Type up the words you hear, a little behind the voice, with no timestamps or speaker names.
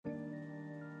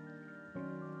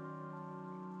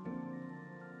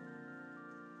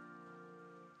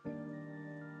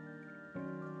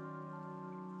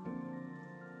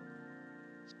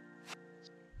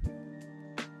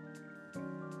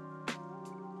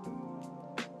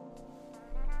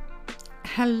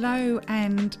Hello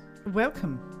and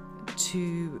welcome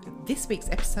to this week's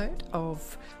episode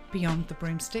of Beyond the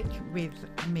Broomstick with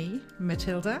me,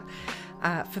 Matilda.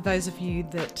 For those of you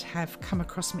that have come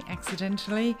across me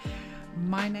accidentally,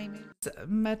 my name is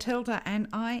Matilda and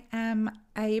I am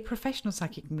a professional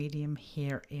psychic medium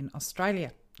here in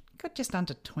Australia. Got just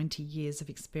under 20 years of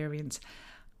experience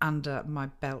under my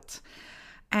belt.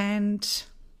 And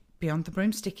Beyond the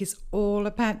Broomstick is all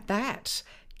about that,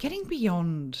 getting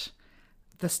beyond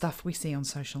the stuff we see on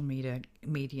social media,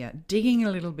 digging a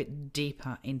little bit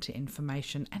deeper into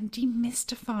information and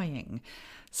demystifying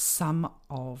some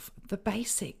of the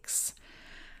basics.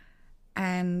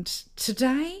 And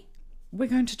today we're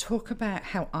going to talk about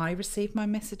how I receive my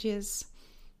messages,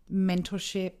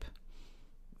 mentorship,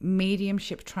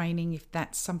 mediumship training, if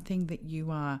that's something that you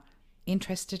are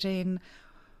interested in,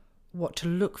 what to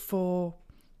look for,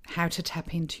 how to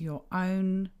tap into your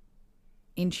own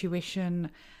intuition,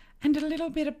 and a little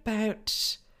bit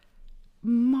about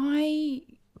my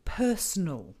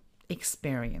personal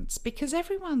experience, because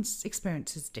everyone's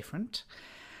experience is different.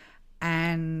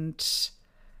 And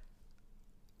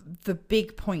the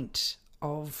big point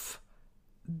of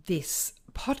this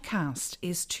podcast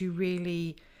is to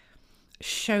really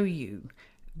show you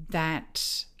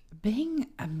that being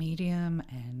a medium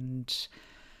and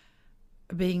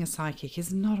being a psychic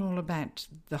is not all about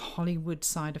the Hollywood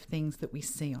side of things that we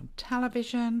see on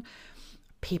television.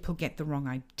 People get the wrong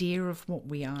idea of what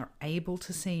we are able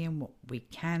to see and what we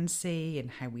can see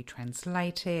and how we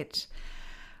translate it.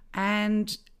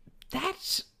 And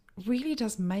that really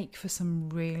does make for some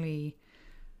really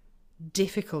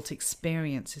difficult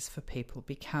experiences for people,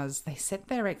 because they set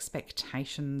their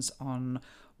expectations on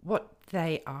what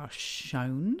they are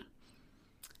shown.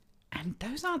 And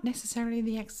those aren't necessarily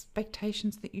the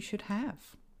expectations that you should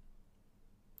have.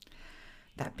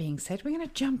 That being said, we're going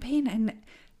to jump in, and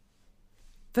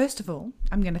first of all,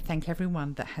 I'm going to thank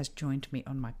everyone that has joined me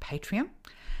on my Patreon.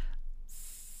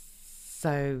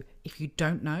 So if you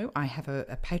don't know, I have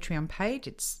a Patreon page.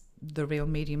 It's The Real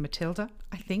Medium Matilda.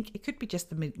 I think it could be just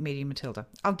The Medium Matilda.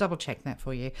 I'll double check that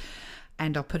for you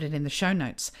and I'll put it in the show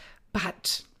notes.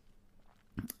 But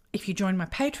if you join my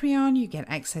Patreon, you get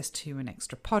access to an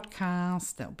extra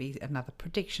podcast. There'll be another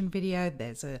prediction video.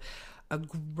 There's a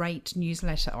great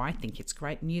newsletter, or I think it's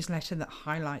great newsletter, that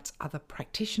highlights other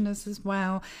practitioners as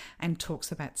well and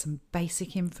talks about some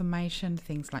basic information,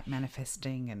 things like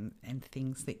manifesting and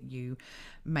things that you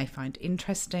may find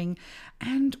interesting.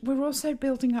 And we're also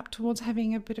building up towards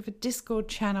having a bit of a Discord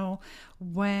channel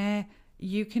where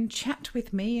you can chat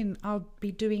with me, and I'll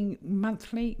be doing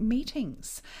monthly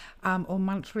meetings or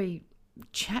monthly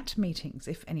chat meetings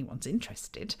if anyone's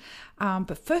interested.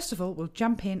 But first of all, we'll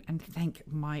jump in and thank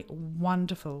my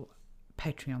wonderful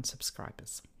Patreon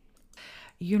subscribers.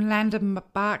 Yolanda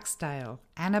Barksdale,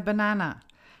 Anna Banana,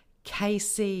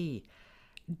 KC,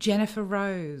 Jennifer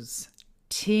Rose,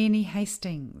 Tierney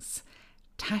Hastings,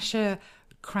 Tasha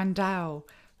Crandall,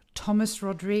 Thomas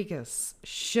Rodriguez,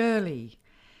 Shirley,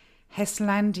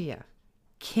 Heslandia,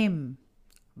 Kim,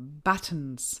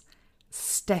 Buttons,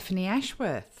 Stephanie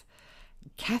Ashworth,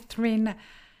 Catherine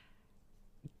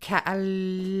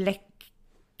Kaaleketa,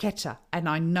 and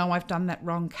I know I've done that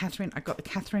wrong, Catherine. I got the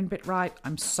Catherine bit right.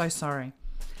 I'm so sorry.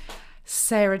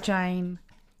 Sarah Jane,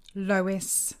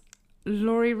 Lois,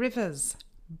 Laurie Rivers,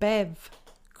 Bev,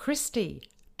 Christy,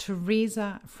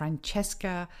 Teresa,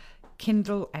 Francesca,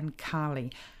 Kindle, and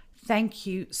Carly. Thank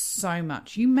you so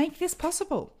much. You make this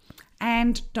possible.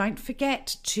 And don't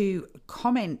forget to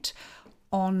comment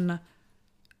on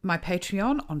my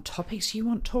Patreon on topics you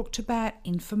want talked about,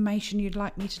 information you'd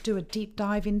like me to do a deep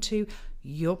dive into.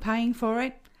 You're paying for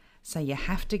it, so you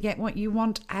have to get what you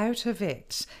want out of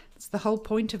it. That's the whole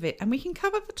point of it. And we can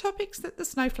cover the topics that the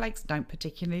snowflakes don't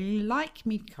particularly like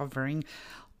me covering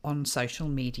on social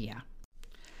media.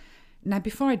 Now,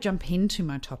 before I jump into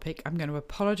my topic, I'm going to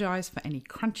apologise for any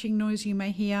crunching noise you may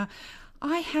hear.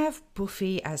 I have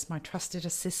Buffy as my trusted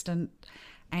assistant,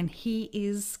 and he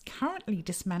is currently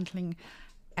dismantling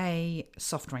a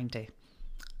soft reindeer.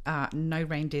 No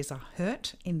reindeers are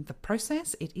hurt in the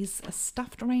process. It is a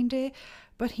stuffed reindeer,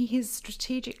 but he is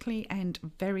strategically and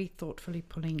very thoughtfully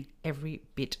pulling every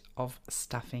bit of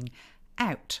stuffing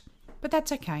out. But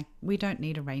that's okay. We don't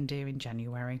need a reindeer in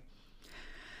January.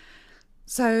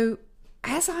 So,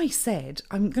 as I said,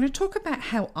 I'm going to talk about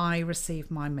how I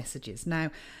receive my messages. Now,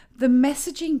 the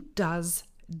messaging does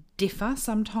differ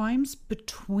sometimes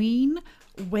between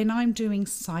when I'm doing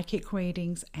psychic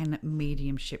readings and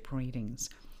mediumship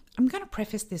readings. I'm going to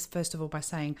preface this first of all by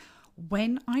saying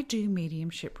when I do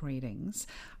mediumship readings,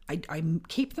 I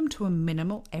keep them to a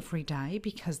minimal every day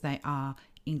because they are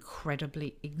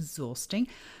incredibly exhausting.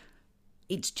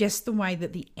 It's just the way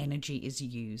that the energy is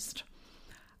used.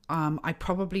 I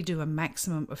probably do a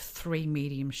maximum of 3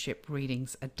 mediumship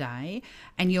readings a day,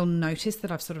 and you'll notice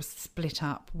that I've sort of split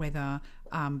up whether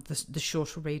the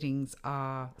shorter readings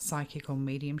are psychic or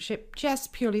mediumship,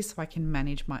 just purely so I can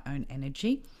manage my own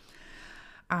energy.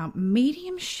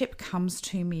 Mediumship comes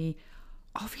to me,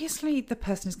 obviously the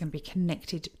person is going to be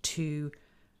connected to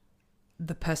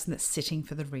the person that's sitting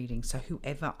for the reading. So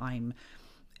whoever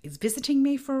is visiting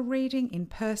me for a reading in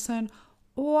person,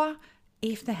 or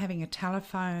if they're having a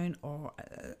telephone, or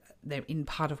they're in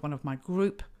part of one of my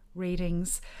group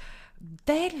readings,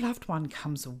 their loved one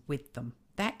comes with them.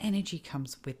 That energy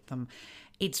comes with them.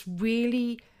 It's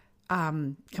really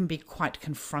can be quite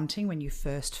confronting when you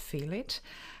first feel it.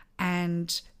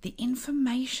 And the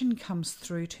information comes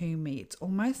through to me. It's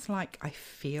almost like I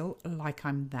feel like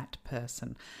I'm that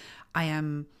person.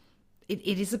 It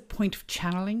is a point of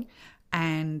channeling,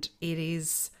 and it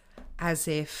is as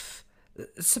if,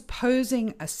 supposing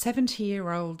a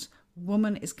 70-year-old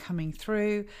woman is coming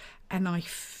through, and I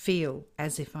feel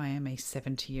as if I am a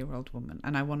 70-year-old woman,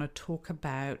 and I want to talk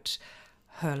about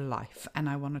her life, and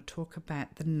I want to talk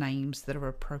about the names that are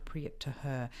appropriate to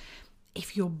her.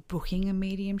 If you're booking a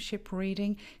mediumship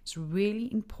reading, it's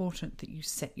really important that you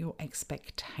set your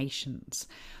expectations.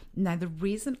 Now, the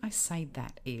reason I say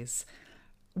that is,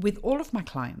 with all of my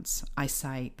clients, I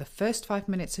say the first 5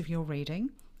 minutes of your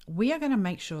reading, we are going to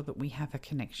make sure that we have a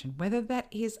connection. Whether that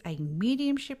is a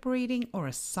mediumship reading or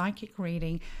a psychic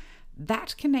reading,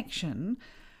 that connection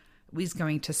is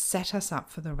going to set us up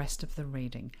for the rest of the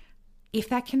reading. If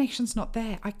that connection's not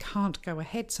there, I can't go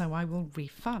ahead, so I will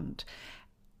refund,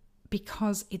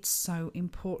 because it's so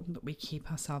important that we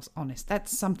keep ourselves honest.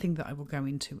 That's something that I will go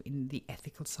into in the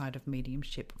ethical side of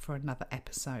mediumship for another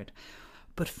episode.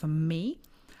 But for me,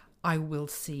 I will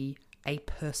see a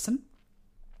person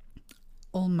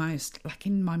almost like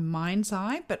in my mind's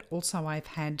eye, but also I've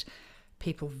had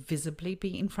people visibly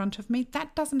be in front of me.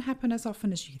 That doesn't happen as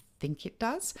often as you think it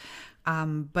does,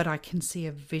 but I can see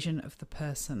a vision of the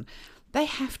person. They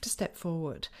have to step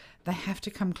forward. They have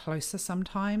to come closer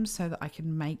sometimes so that I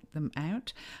can make them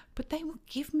out, but they will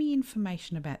give me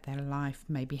information about their life,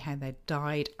 maybe how they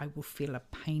died. I will feel a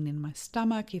pain in my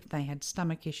stomach if they had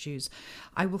stomach issues.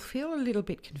 I will feel a little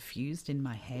bit confused in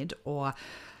my head, or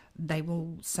they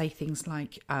will say things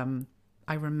like,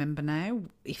 I remember now,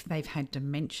 if they've had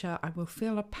dementia, I will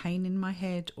feel a pain in my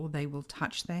head, or they will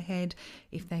touch their head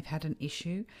if they've had an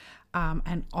issue.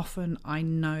 And often I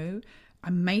know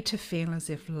I'm made to feel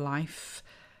as if life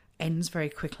ends very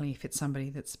quickly if it's somebody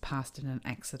that's passed in an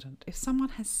accident. If someone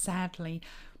has sadly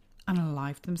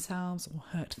unalived themselves or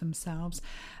hurt themselves,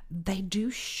 they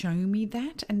do show me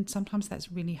that, and sometimes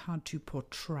that's really hard to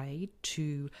portray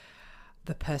to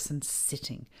the person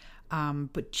sitting.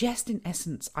 But just in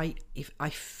essence, if I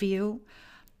feel,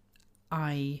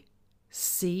 I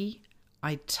see,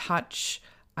 I touch,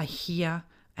 I hear,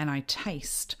 and I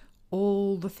taste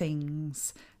all the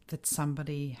things that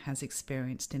somebody has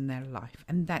experienced in their life.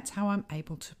 And that's how I'm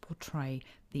able to portray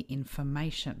the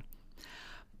information.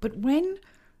 But when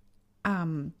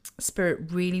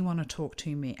Spirit really want to talk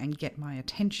to me and get my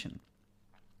attention,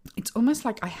 it's almost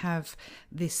like I have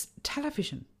this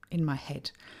television in my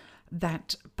head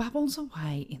that bubbles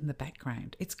away in the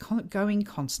background. It's going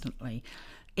constantly.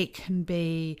 It can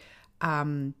be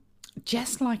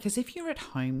just like as if you're at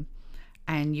home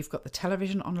and you've got the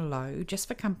television on low just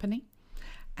for company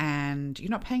and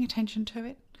you're not paying attention to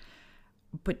it,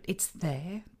 but it's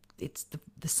there. It's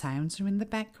the sounds are in the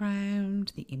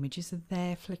background, the images are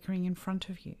there flickering in front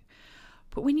of you.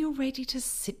 But when you're ready to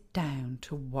sit down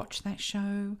to watch that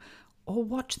show or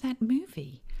watch that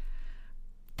movie,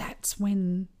 that's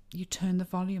when you turn the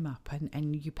volume up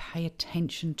and you pay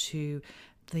attention to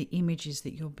the images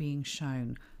that you're being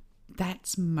shown.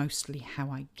 That's mostly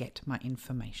how I get my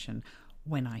information.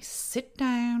 When I sit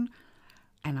down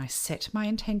and I set my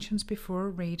intentions before a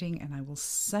reading, and I will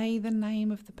say the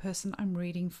name of the person I'm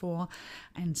reading for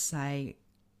and say,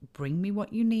 bring me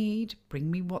what you need, bring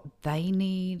me what they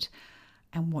need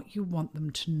and what you want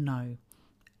them to know.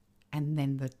 And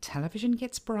then the television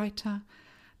gets brighter,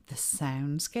 the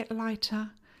sounds get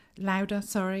louder,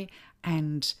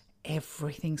 and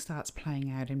everything starts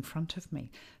playing out in front of me.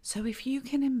 So if you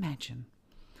can imagine,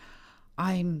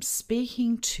 I'm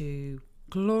speaking to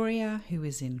Gloria, who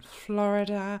is in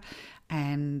Florida,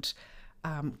 and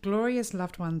Gloria's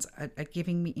loved ones are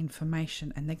giving me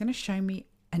information, and they're going to show me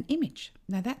an image.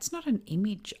 Now, that's not an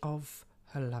image of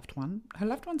her loved one. Her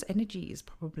loved one's energy is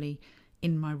probably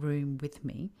in my room with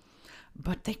me.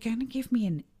 but they're going to give me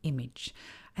an image.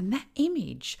 And that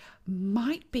image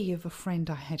might be of a friend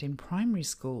I had in primary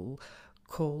school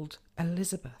called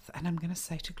Elizabeth. And I'm going to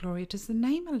say to Gloria, does the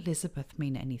name Elizabeth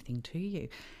mean anything to you?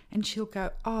 And she'll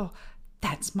go, oh,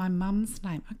 that's my mum's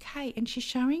name. Okay. And she's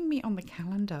showing me on the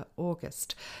calendar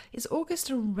August. Is August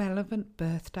a relevant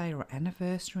birthday or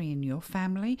anniversary in your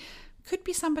family? Could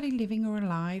be somebody living or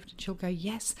alive. And she'll go,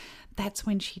 yes, that's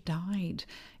when she died.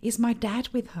 Is my dad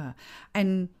with her?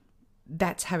 And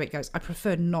that's how it goes. I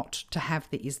prefer not to have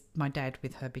the is my dad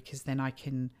with her, because then I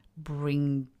can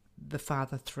bring the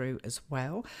father through as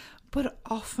well. But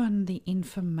often the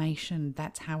information,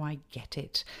 that's how I get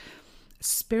it.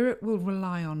 Spirit will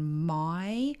rely on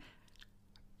my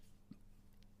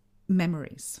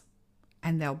memories,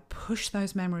 and they'll push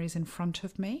those memories in front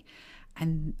of me,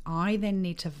 and I then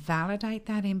need to validate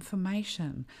that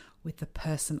information with the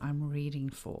person I'm reading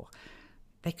for.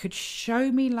 They could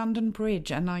show me London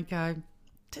Bridge and I go,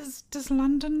 does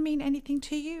London mean anything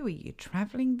to you? Are you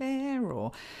travelling there?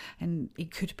 And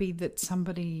it could be that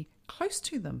somebody close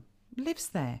to them lives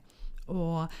there,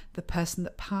 or the person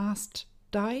that passed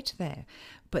died there.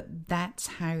 But that's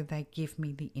how they give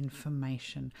me the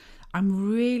information. I'm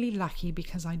really lucky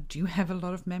because I do have a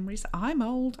lot of memories. I'm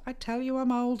old. I tell you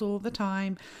I'm old all the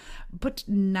time. But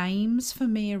names for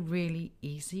me are really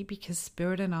easy because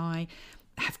Spirit and I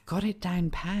have got it down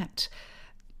pat.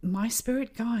 My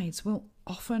spirit guides will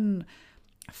often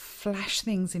flash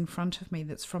things in front of me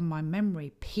that's from my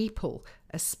memory, people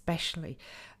especially.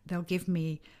 They'll give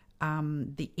me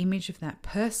the image of that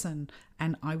person,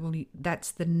 and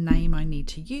that's the name I need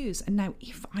to use. And now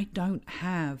if I don't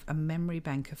have a memory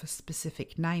bank of a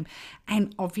specific name,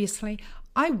 and obviously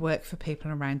I work for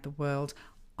people around the world,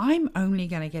 I'm only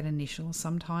going to get initials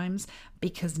sometimes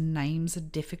because names are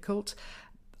difficult.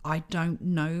 I don't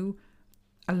know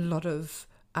a lot of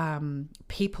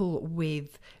people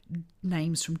with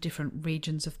names from different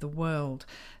regions of the world,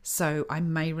 so I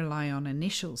may rely on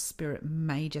initials. Spirit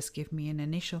may just give me an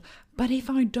initial. But if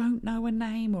I don't know a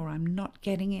name or I'm not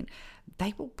getting it,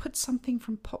 they will put something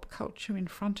from pop culture in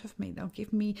front of me. They'll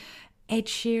give me Ed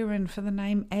Sheeran for the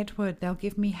name Edward. They'll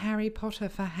give me Harry Potter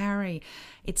for Harry.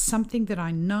 It's something that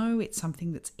I know. It's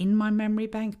something that's in my memory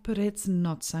bank, but it's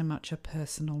not so much a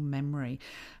personal memory.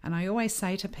 And I always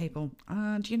say to people,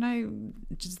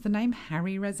 does the name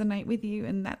Harry resonate with you?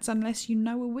 And that's unless you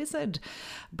know a wizard.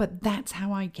 But that's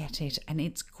how I get it. And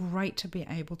it's great to be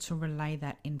able to relay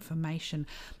that information.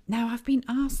 Now, I've been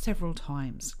asked several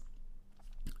times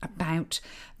about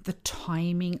the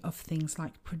timing of things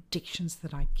like predictions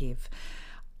that I give.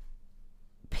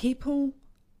 People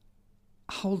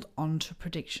hold on to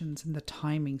predictions and the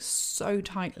timing so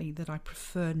tightly that I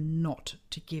prefer not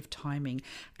to give timing,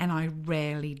 and I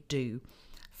rarely do.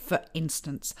 For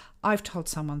instance, I've told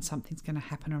someone something's going to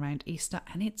happen around Easter,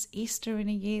 and it's Easter in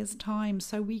a year's time,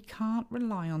 so we can't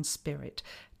rely on Spirit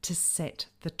to set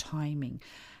the timing.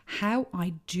 How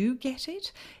I do get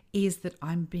it is that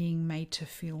I'm being made to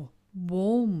feel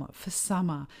warm for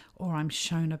summer, or I'm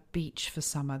shown a beach for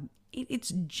summer.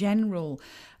 It's general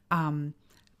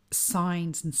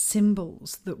signs and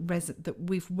symbols that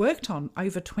we've worked on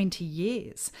over 20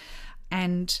 years.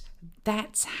 And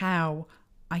that's how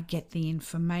I get the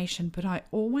information. But I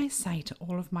always say to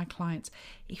all of my clients,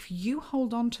 if you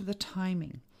hold on to the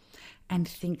timing and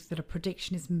think that a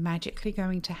prediction is magically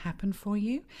going to happen for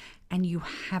you, and you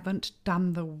haven't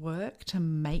done the work to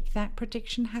make that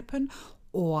prediction happen,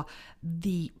 or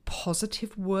the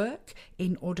positive work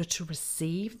in order to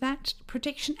receive that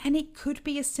prediction, and it could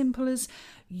be as simple as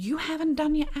you haven't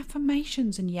done your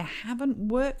affirmations and you haven't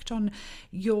worked on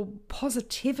your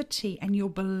positivity and your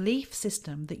belief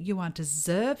system that you are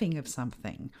deserving of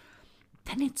something,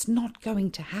 then it's not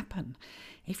going to happen.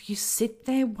 If you sit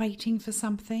there waiting for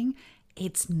something,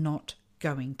 it's not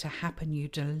going to happen. You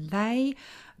delay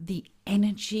the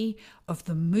energy of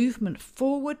the movement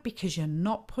forward because you're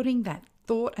not putting that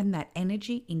thought and that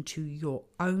energy into your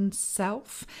own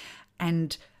self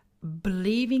and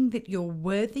believing that you're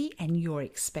worthy, and you're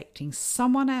expecting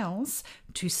someone else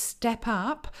to step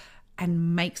up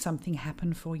and make something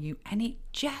happen for you. And it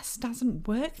just doesn't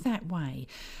work that way.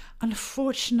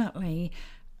 Unfortunately,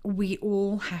 we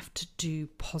all have to do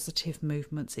positive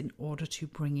movements in order to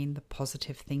bring in the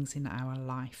positive things in our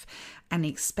life. And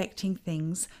expecting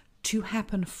things to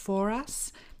happen for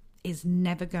us is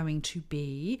never going to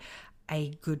be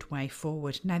a good way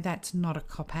forward. Now, that's not a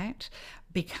cop-out,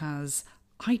 because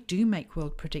I do make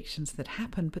world predictions that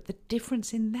happen, but the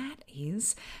difference in that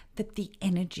is that the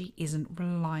energy isn't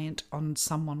reliant on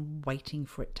someone waiting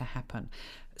for it to happen.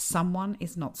 Someone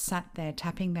is not sat there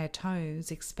tapping their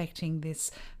toes expecting this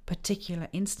particular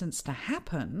instance to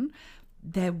happen.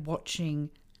 They're watching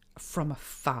from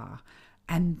afar.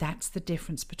 And that's the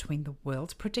difference between the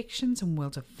world predictions and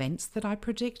world events that I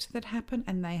predict that happen,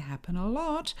 and they happen a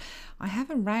lot. I have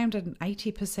around an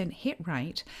 80% hit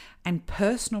rate, and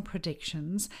personal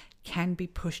predictions can be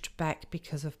pushed back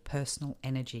because of personal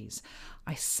energies.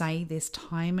 I say this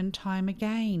time and time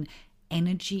again.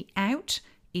 Energy out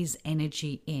is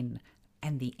energy in.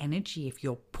 And the energy, if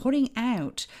you're putting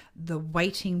out the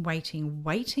waiting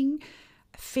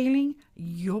feeling,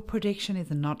 your prediction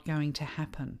is not going to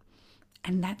happen.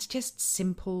 And that's just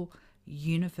simple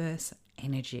universe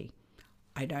energy.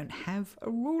 I don't have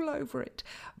a rule over it.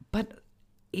 But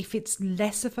if it's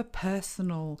less of a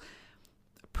personal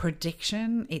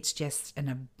prediction, it's just an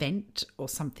event or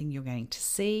something you're going to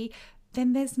see,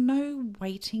 then there's no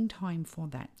waiting time for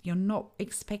that. You're not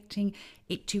expecting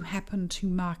it to happen to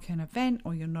mark an event,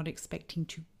 or you're not expecting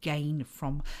to gain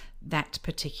from that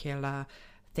particular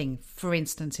thing. For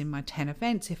instance, in my 10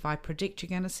 events, if I predict you're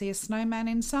going to see a snowman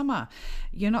in summer,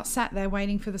 you're not sat there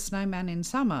waiting for the snowman in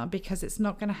summer because it's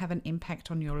not going to have an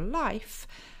impact on your life.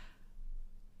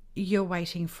 You're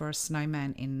waiting for a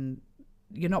snowman in...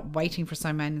 You're not waiting for a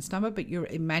snowman in summer, but you're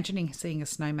imagining seeing a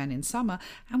snowman in summer.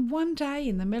 And one day,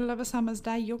 in the middle of a summer's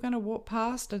day, you're going to walk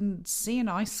past and see an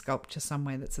ice sculpture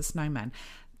somewhere that's a snowman.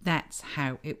 That's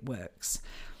how it works.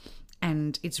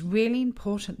 And it's really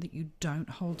important that you don't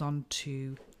hold on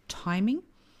to timing,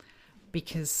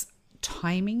 because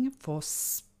timing from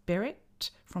spirit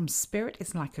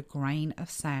is like a grain of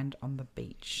sand on the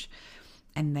beach.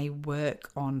 And they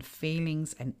work on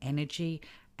feelings and energy,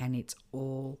 and it's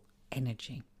all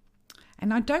energy.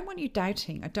 And I don't want you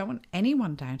doubting, I don't want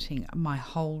anyone doubting my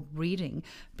whole reading,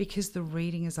 because the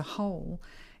reading as a whole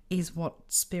is what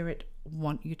spirit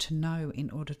want you to know in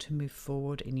order to move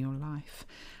forward in your life.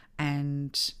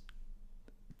 And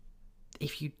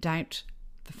if you doubt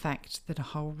the fact that a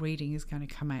whole reading is going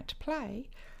to come out to play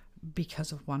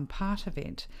because of one part of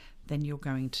it, then you're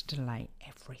going to delay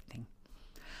everything.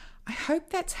 I hope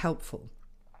that's helpful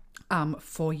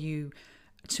for you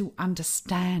to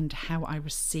understand how I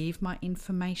receive my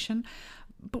information.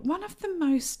 But one of the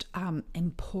most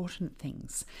important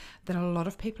things that a lot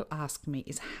of people ask me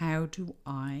is, how do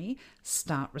I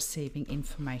start receiving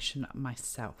information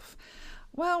myself?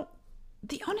 Well,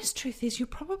 the honest truth is you're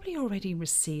probably already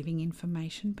receiving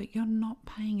information, but you're not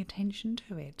paying attention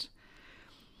to it.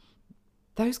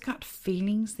 Those gut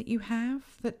feelings that you have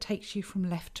that takes you from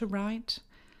left to right,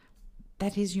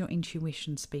 that is your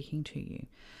intuition speaking to you.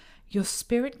 Your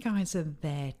spirit guides are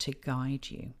there to guide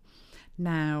you.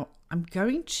 Now, I'm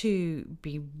going to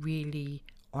be really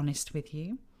honest with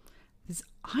you, because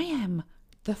I am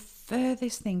the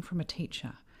furthest thing from a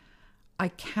teacher. I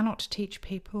cannot teach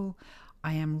people.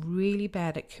 I am really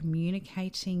bad at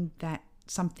communicating that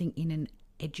something in an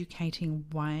educating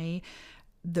way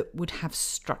that would have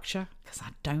structure, because I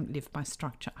don't live by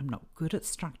structure. I'm not good at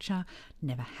structure,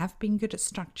 never have been good at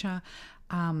structure.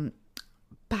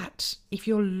 But if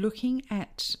you're looking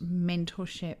at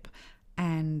mentorship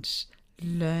and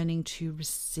learning to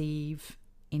receive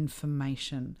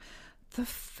information, the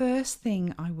first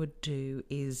thing I would do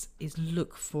is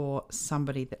look for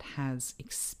somebody that has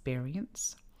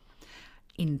experience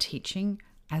in teaching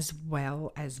as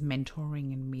well as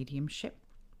mentoring and mediumship,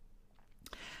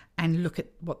 and look at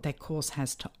what their course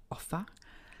has to offer.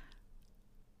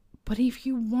 But if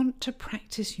you want to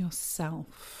practice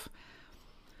yourself,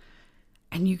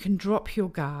 and you can drop your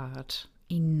guard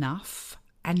enough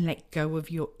and let go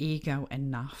of your ego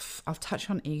enough. I'll touch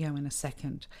on ego in a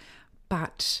second.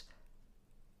 But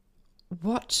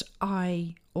what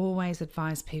I always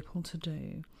advise people to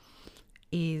do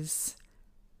is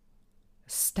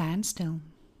stand still,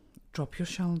 drop your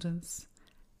shoulders,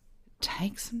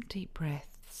 take some deep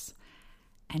breaths,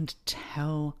 and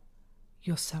tell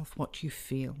yourself what you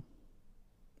feel.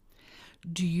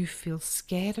 Do you feel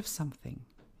scared of something?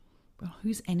 Well,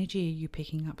 whose energy are you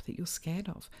picking up that you're scared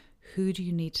of? Who do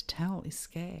you need to tell is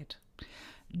scared?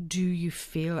 Do you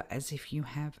feel as if you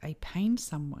have a pain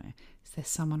somewhere? Is there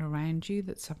someone around you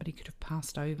that somebody could have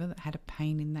passed over that had a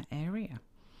pain in that area?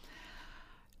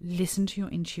 Listen to your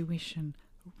intuition.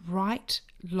 Write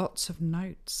lots of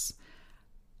notes.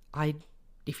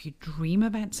 If you dream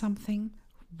about something,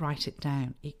 write it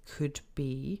down. It could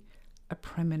be a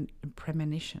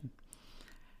premonition.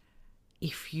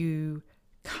 If you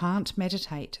can't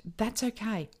meditate, that's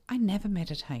okay. I never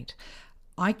meditate.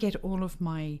 I get all of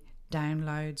my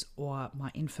downloads or my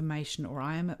information, or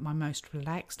I am at my most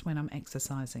relaxed when I'm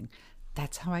exercising.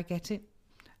 That's how I get it.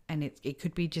 And it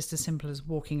could be just as simple as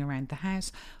walking around the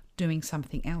house, doing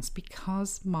something else,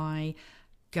 because my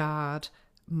guard,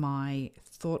 my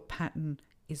thought pattern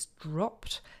is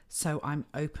dropped, so I'm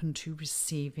open to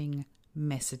receiving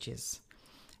messages.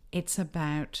 It's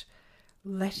about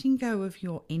letting go of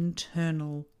your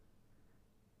internal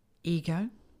ego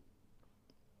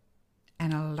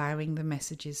and allowing the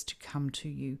messages to come to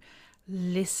you,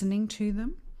 listening to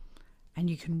them, and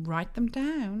you can write them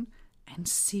down and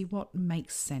see what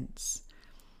makes sense,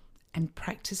 and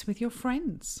practice with your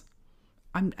friends.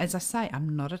 As I say,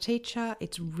 I'm not a teacher.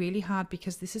 It's really hard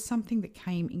because this is something that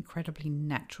came incredibly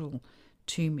natural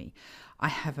to me. I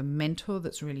have a mentor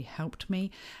that's really helped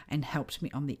me and helped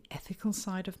me on the ethical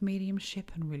side of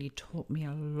mediumship and really taught me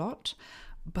a lot.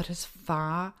 But as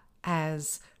far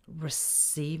as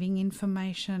receiving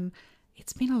information,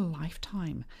 it's been a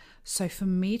lifetime. So for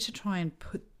me to try and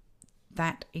put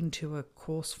that into a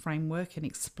course framework and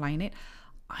explain it,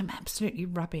 I'm absolutely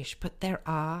rubbish. But there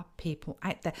are people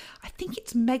out there. I think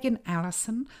it's Megan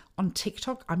Allison on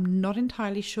TikTok. I'm not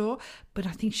entirely sure, but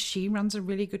I think she runs a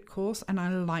really good course and I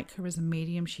like her as a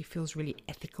medium. She feels really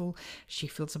ethical. She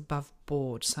feels above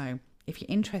board. So if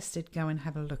you're interested, go and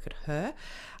have a look at her.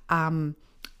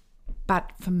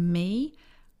 But for me,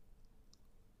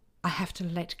 I have to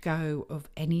let go of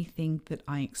anything that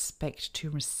I expect to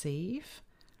receive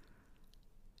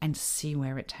and see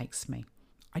where it takes me.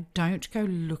 I don't go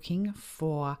looking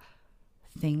for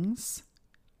things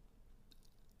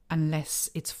unless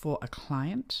it's for a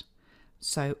client.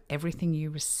 So everything you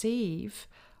receive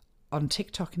on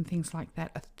TikTok and things like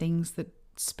that are things that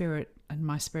Spirit and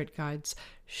my spirit guides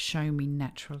show me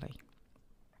naturally.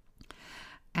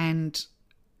 And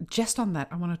just on that,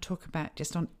 I want to talk about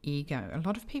just on ego. A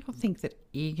lot of people think that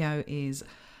ego is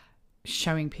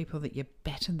showing people that you're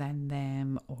better than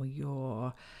them, or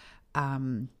you're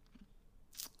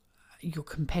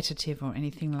competitive or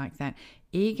anything like that.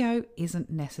 Ego isn't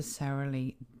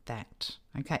necessarily that.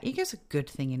 Okay, ego is a good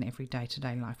thing in every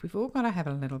day-to-day life. We've all got to have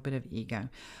a little bit of ego.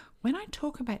 When I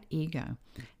talk about ego,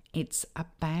 it's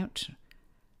about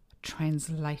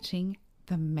translating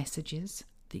the messages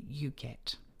that you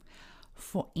get.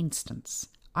 For instance,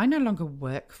 I no longer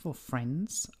work for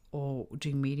friends or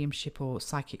do mediumship or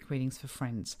psychic readings for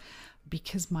friends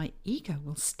because my ego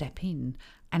will step in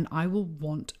and I will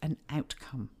want an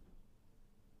outcome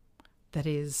that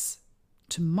is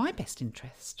to my best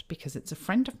interest, because it's a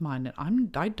friend of mine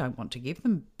and I don't want to give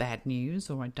them bad news,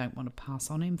 or I don't want to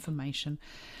pass on information,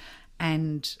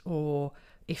 or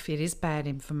if it is bad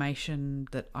information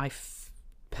that I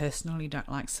personally don't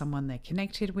like someone they're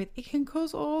connected with, it can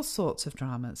cause all sorts of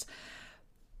dramas.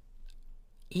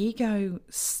 Ego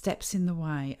steps in the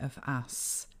way of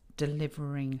us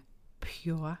delivering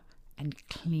pure and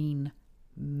clean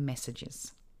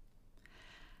messages.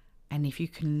 And if you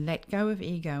can let go of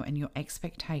ego and your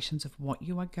expectations of what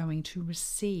you are going to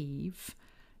receive,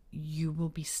 you will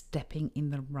be stepping in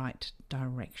the right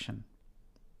direction.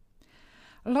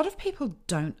 A lot of people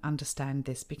don't understand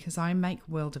this because I make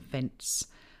world events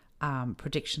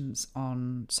predictions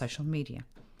on social media.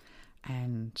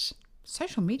 And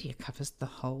social media covers the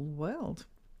whole world.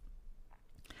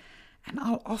 And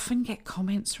I'll often get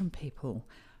comments from people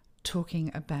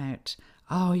talking about,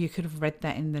 oh, you could have read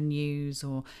that in the news,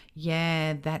 or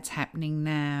yeah, that's happening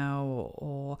now,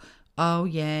 or oh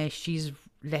yeah, she's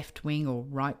left wing or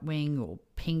right wing or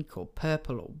pink or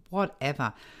purple or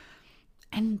whatever.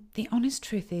 And the honest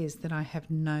truth is that I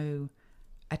have no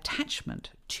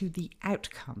attachment to the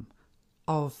outcome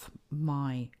of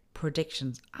my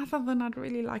predictions, other than I'd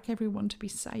really like everyone to be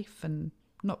safe and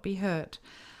not be hurt.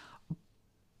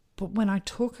 But when I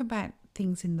talk about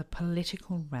things in the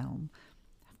political realm,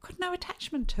 I've got no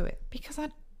attachment to it because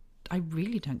I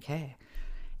really don't care.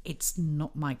 It's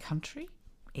not my country.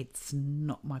 It's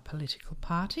not my political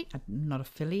party. I'm not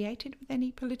affiliated with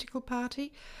any political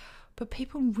party. But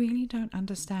people really don't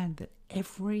understand that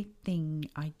everything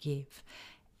I give,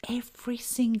 every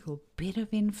single bit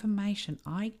of information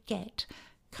I get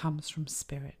comes from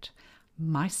spirit.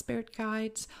 My spirit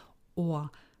guides,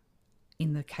 or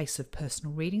in the case of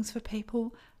personal readings for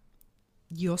people,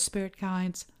 your spirit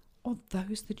guides, or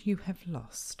those that you have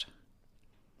lost.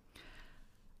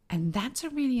 And that's a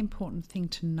really important thing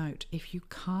to note. If you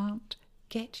can't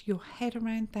get your head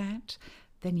around that,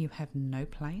 then you have no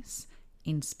place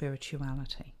in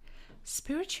spirituality.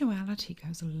 Spirituality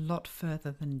goes a lot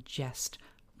further than just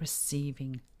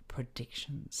receiving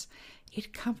predictions.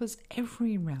 It covers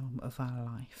every realm of our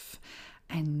life,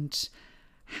 and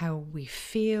how we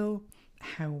feel,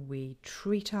 how we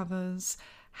treat others,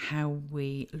 how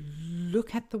we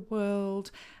look at the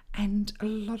world. And a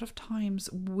lot of times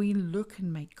we look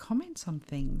and make comments on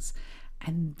things,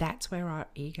 and that's where our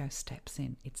ego steps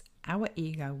in. It's our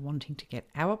ego wanting to get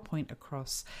our point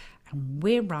across, and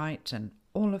we're right and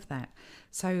all of that.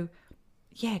 So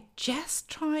yeah, just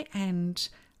try, and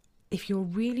if you're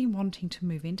really wanting to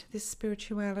move into this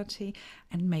spirituality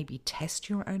and maybe test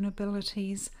your own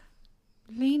abilities,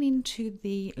 lean into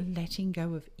the letting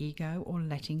go of ego or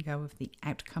letting go of the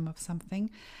outcome of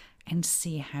something, and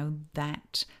see how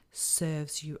that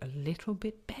serves you a little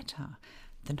bit better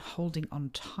than holding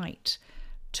on tight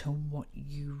to what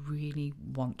you really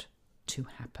want to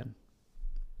happen.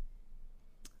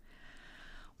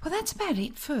 Well, that's about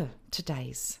it for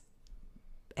today's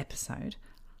episode.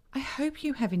 I hope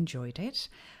you have enjoyed it.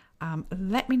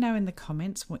 Let me know in the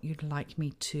comments what you'd like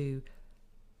me to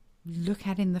look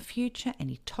at in the future,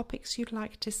 any topics you'd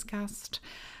like discussed,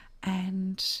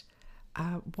 and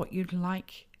what you'd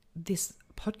like this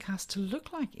podcast to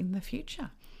look like in the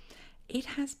future. It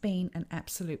has been an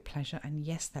absolute pleasure. And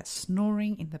yes, that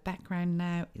snoring in the background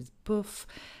now is Boof.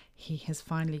 He has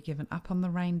finally given up on the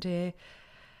reindeer.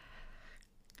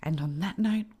 And on that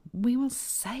note, we will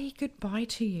say goodbye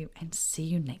to you and see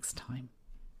you next time.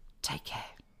 Take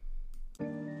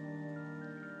care.